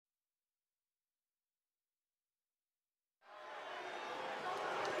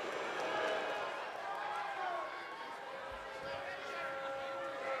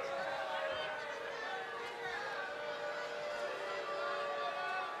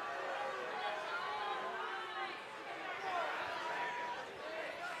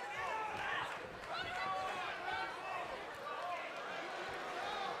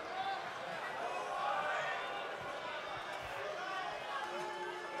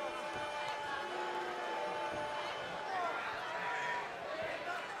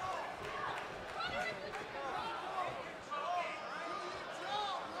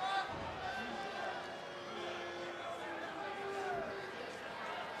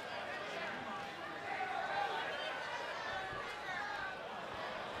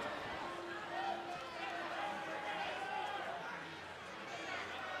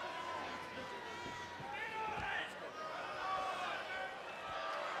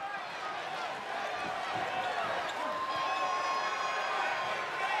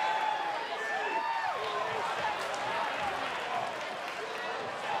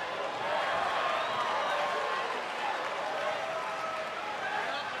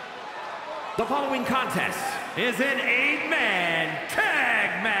The following contest is an 8-man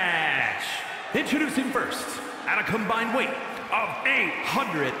tag match. Introducing first, at a combined weight of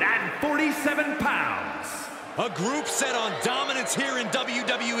 847 pounds. A group set on dominance here in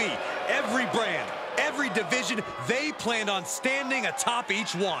WWE. Every brand, every division, they planned on standing atop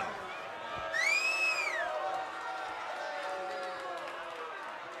each one.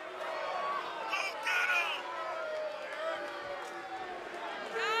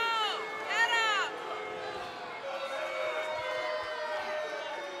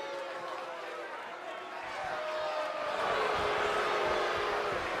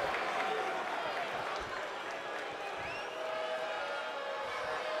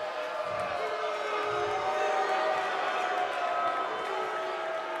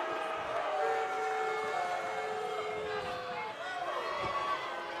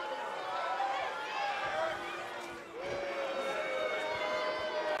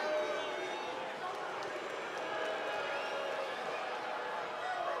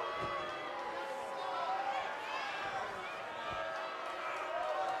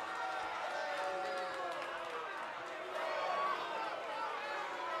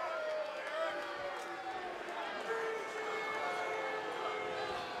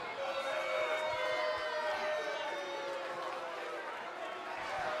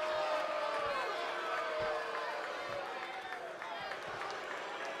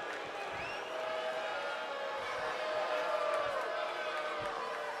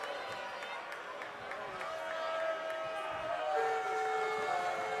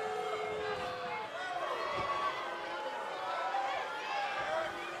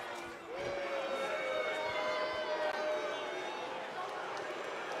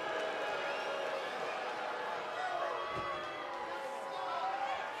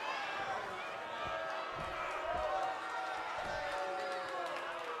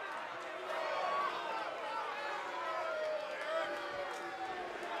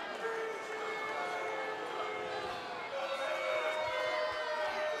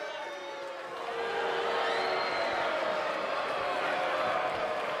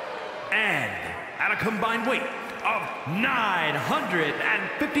 And at a combined weight of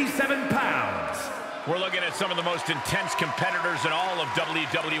 957 pounds. We're looking at some of the most intense competitors in all of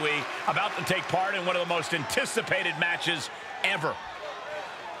WWE about to take part in one of the most anticipated matches ever.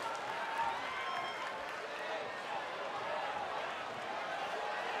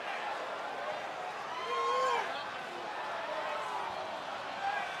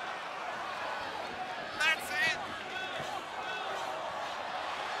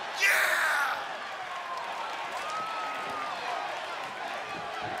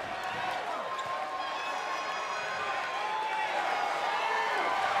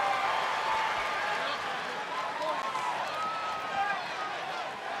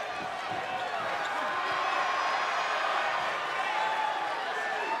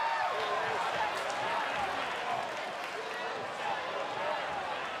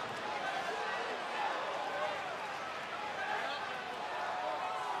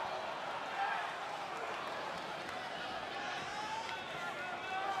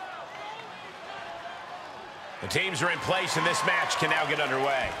 The teams are in place, and this match can now get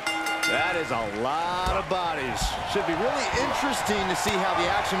underway. That is a lot of bodies. Should be really interesting to see how the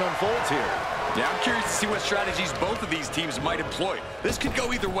action unfolds here. Yeah, I'm curious to see what strategies both of these teams might employ. This could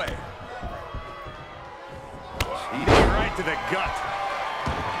go either way. Eating right to the gut.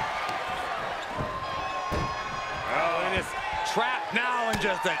 Oh, it is trapped now and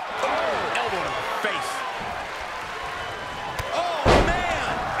just an elbow to the face. Oh,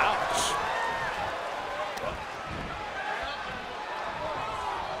 man! Ouch.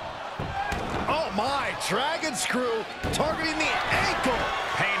 Oh, my. Dragon screw targeting the ankle.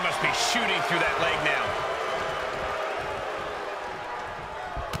 Pain must be shooting through that leg now.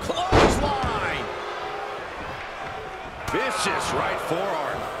 Clothesline. Vicious right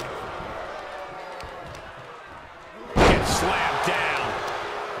forearm. Gets slammed down.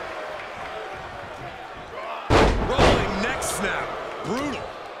 Rolling neck snap. Brutal.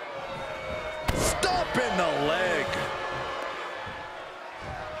 Stomp in the leg.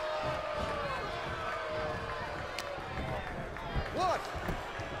 One,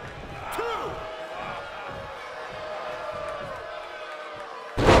 two.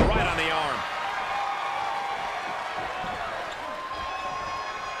 Right on the arm.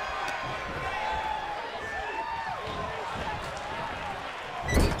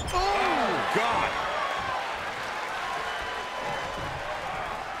 Oh, God.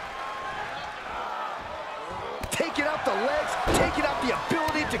 Taking out the legs, taking out the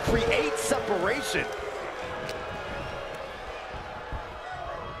ability to create separation.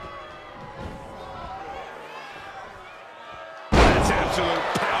 Absolute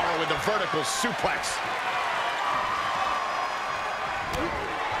power with the vertical suplex.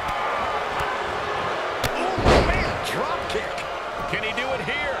 Oh, man, drop kick. Can he do it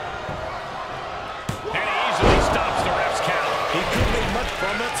here? And he easily stops the ref's count. He couldn't make much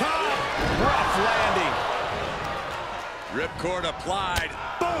from the top. Rough landing. Ripcord applied.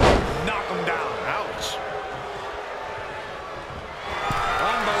 Boom! Knock him down. Ouch.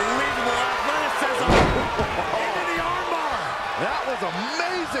 Unbelievable athleticism. Into the armbar. That was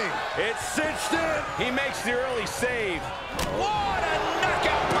amazing. It's cinched in. He makes the early save. What a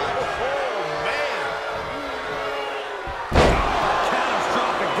knockout punch. Oh, man.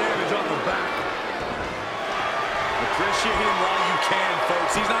 Catastrophic damage on the back. Appreciate him while you can,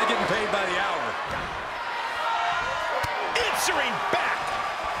 folks. He's not getting paid by the hour. Answering back.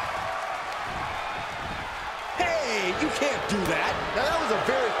 Hey, you can't do that. Now, that was a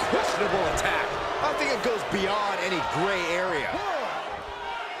very questionable attack. I think it goes beyond any gray area.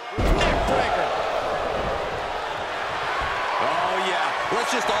 Neckbreaker. Oh, yeah.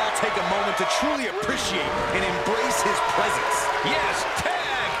 Let's just all take a moment to truly appreciate and embrace his presence. Yes, tag.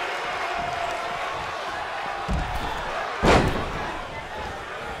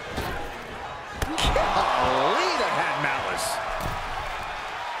 Golly, that had malice.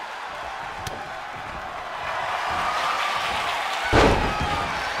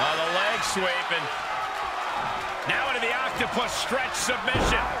 Oh, the leg sweeping. Now into the octopus stretch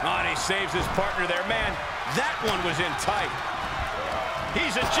submission. Oh, and he saves his partner there. Man, that one was in tight.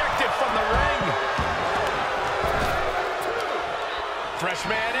 He's ejected from the ring. Fresh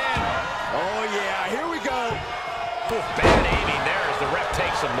man in. Oh, yeah, here we go. Ooh, bad aiming there as the ref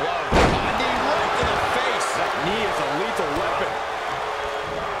takes some blow. A knee right to the face. That knee is a lethal weapon.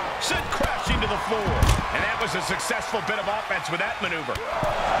 Sent crashing to the floor. And that was a successful bit of offense with that maneuver.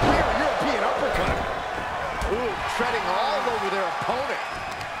 Rear European uppercut. Ooh, treading all over their opponent.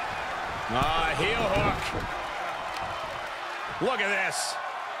 Heel hook. Look at this.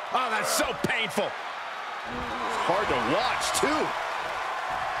 Oh, that's so painful. It's hard to watch, too.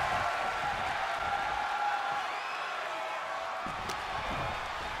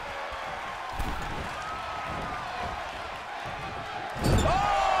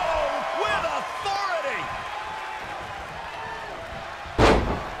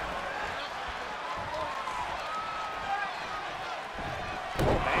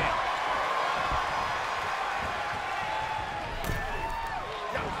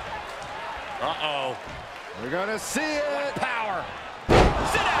 Uh-oh. We're gonna see it. Power.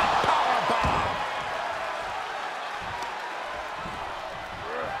 Sit out. Power bomb.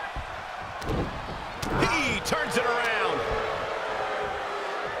 He turns it around.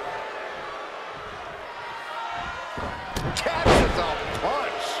 Catches a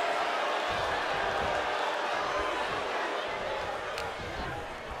punch.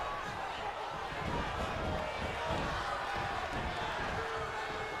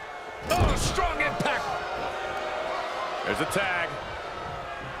 Oh, strong impact. There's a tag.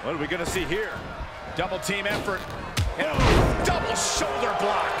 What are we gonna see here? Double team effort. And a double shoulder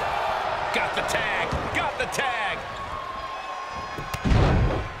block. Got the tag. Got the tag.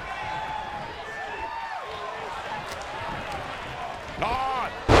 On.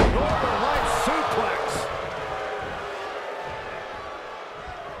 Northern Lights suplex.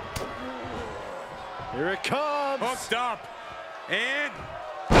 Here it comes. Hooked up. And...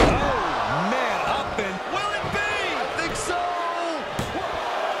 oh, man, up and... will it be? I think so.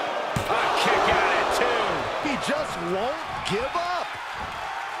 A kick out at two. He just won't give up.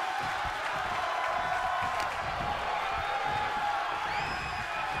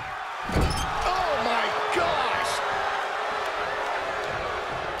 Oh, my gosh.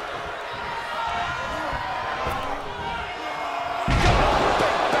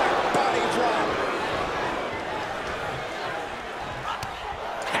 Big back body drop.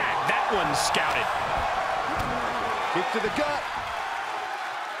 Had that one scouted. Kick to the gut.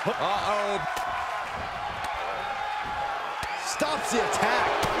 Uh-oh. Stops the attack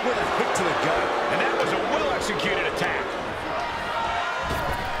with a hit to the gut. And that was a well-executed attack.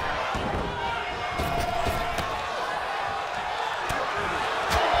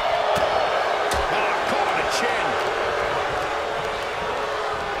 Caught on the chin.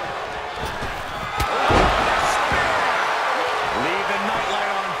 Leave the nightlight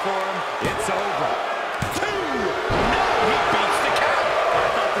on for him. It's over. Two. No, he beats the count. I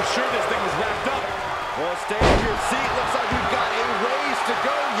thought for sure this thing was wrapped up. Well, stay in your seat. Looks like we've got a ways to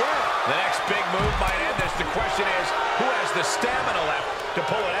go yet. The next big move might end this. The question is, who has the stamina left to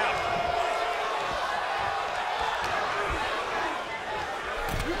pull it out?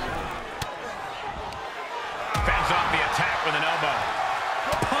 Fends off the attack with an elbow.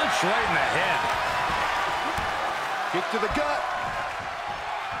 right in the head. Kick to the gut.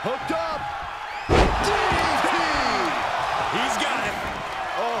 Hooked up. DDT. He's got it.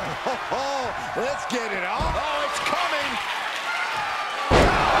 Oh, let's get it on. Oh, it's coming.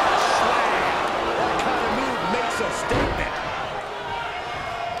 Slam. That kind of move makes a statement.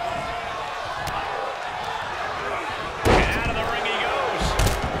 And out of the ring he goes.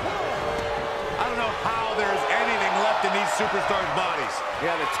 I don't know how there's anything left in these superstars' bodies.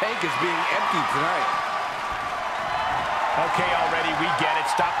 Yeah, the tank is being emptied tonight. Okay, already, we get it.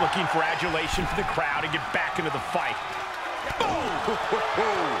 Stop looking for adulation for the crowd and get back into the fight. Boom!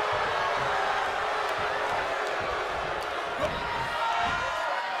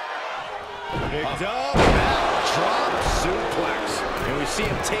 Picked up, drop suplex. And we see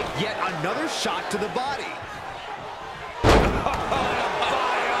him take yet another shot to the body.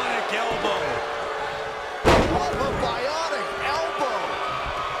 Bionic elbow. What a bionic elbow.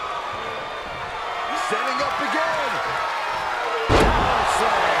 Setting up again. Power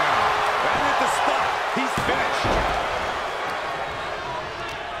slam. Right at the spot. He's finished.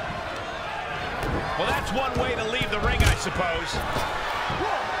 Well, that's one way to leave the ring, I suppose.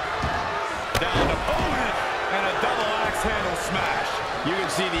 Down to opponent and a double axe handle smash. You can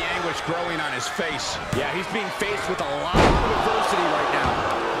see the anguish growing on his face. Yeah, he's being faced with a lot of adversity right now.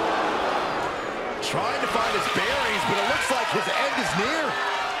 Trying to find his bearings, but it looks like his end is near.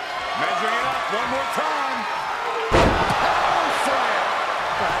 Measuring it up one more time. Power slam.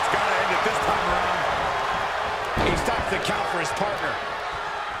 That's got to end it this time around. He stops the count for his partner.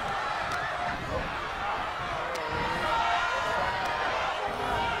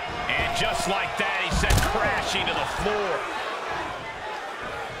 And just like that, he sent crashing to the floor.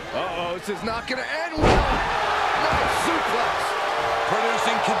 Uh-oh, this is not going to end well. Nice suplex.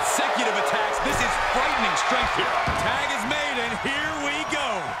 Producing consecutive attacks. This is frightening strength here. Tag is made, and here we go.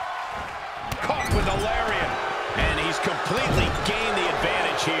 Caught with a lariat. And he's completely gained the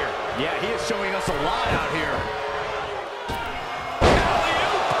advantage here. Yeah, he is showing us a lot out here.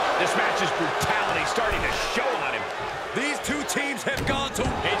 This match's brutality starting to show on him. These two teams have gone to...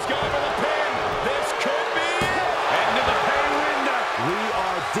 He's going for the pin. This could be it. Into the pay window. We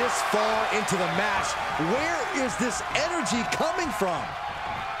are this far into the match. Where is this energy coming from?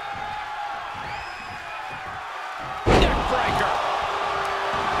 Neckbreaker.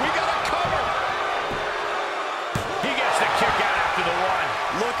 We got a cover. He gets the kick out after the one.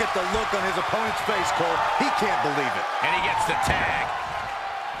 Look at the look on his opponent's face, Cole. He can't believe it. And he gets the tag.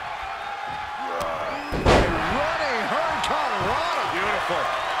 Running herd Colorado. Beautiful.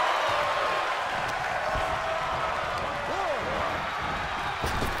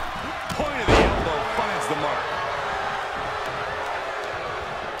 Point of the elbow finds the mark.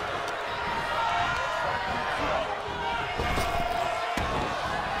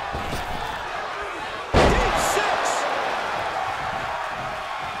 Deep six.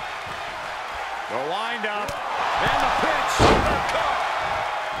 The wind up. And the pitch. Uppercut.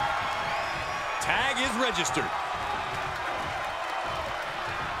 Tag is registered.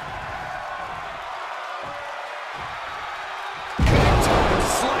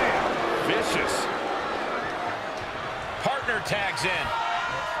 Slam. Vicious. Partner tags in.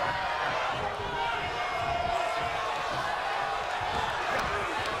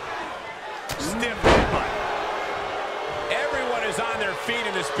 Stiff headbutt. Everyone is on their feet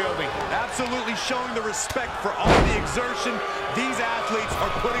in this building. Absolutely showing the respect for all the exertion these athletes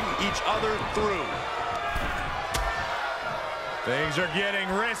are putting each other through. Things are getting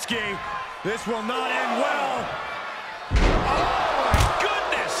risky. This will not end well.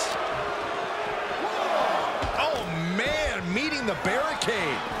 Oh, man, meeting the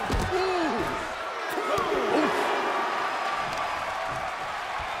barricade.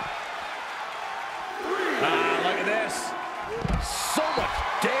 Look at this. So much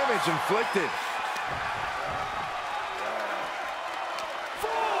damage inflicted.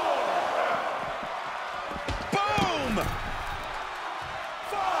 Boom!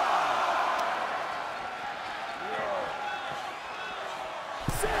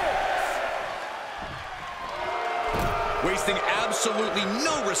 Wasting absolutely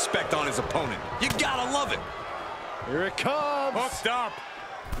no respect on his opponent. You gotta love it. Here it comes. Hooked up.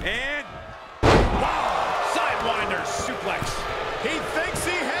 And wow! Sidewinder suplex. He thinks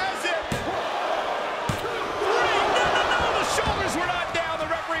he has it. Three. No. The shoulders were not down. The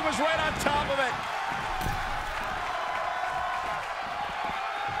referee was right on top of it.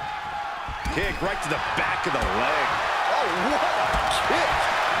 Kick right to the back of the leg. Oh, what a kick.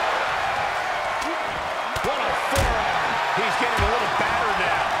 What a forearm. He's getting a little battered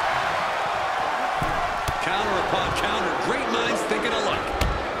now. Counter upon counter. Great minds thinking alike.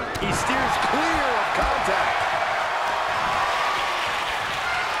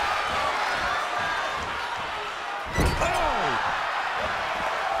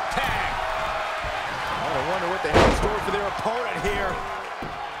 store for their opponent here.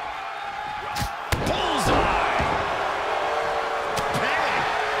 Bullseye! Bang!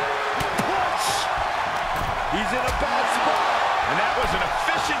 Push! He's in a bad spot. And that was an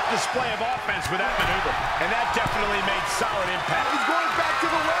efficient display of offense with that maneuver. And that definitely made solid impact. He's going back to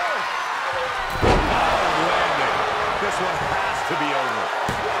the well. Oh, landing. This one has to be over.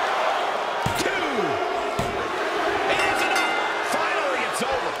 2. It is enough. Finally, it's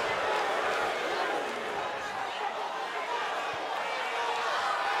over.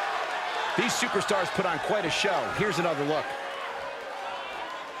 These superstars put on quite a show. Here's another look.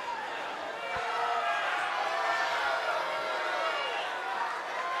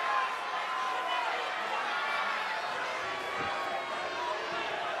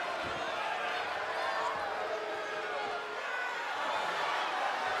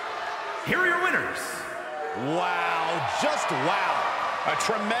 Here are your winners. Wow, just wow. A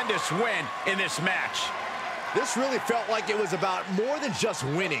tremendous win in this match. This really felt like it was about more than just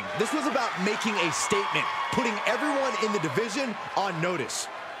winning. This was about making a statement, putting everyone in the division on notice.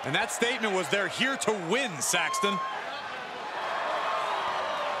 And that statement was they're here to win, Saxton.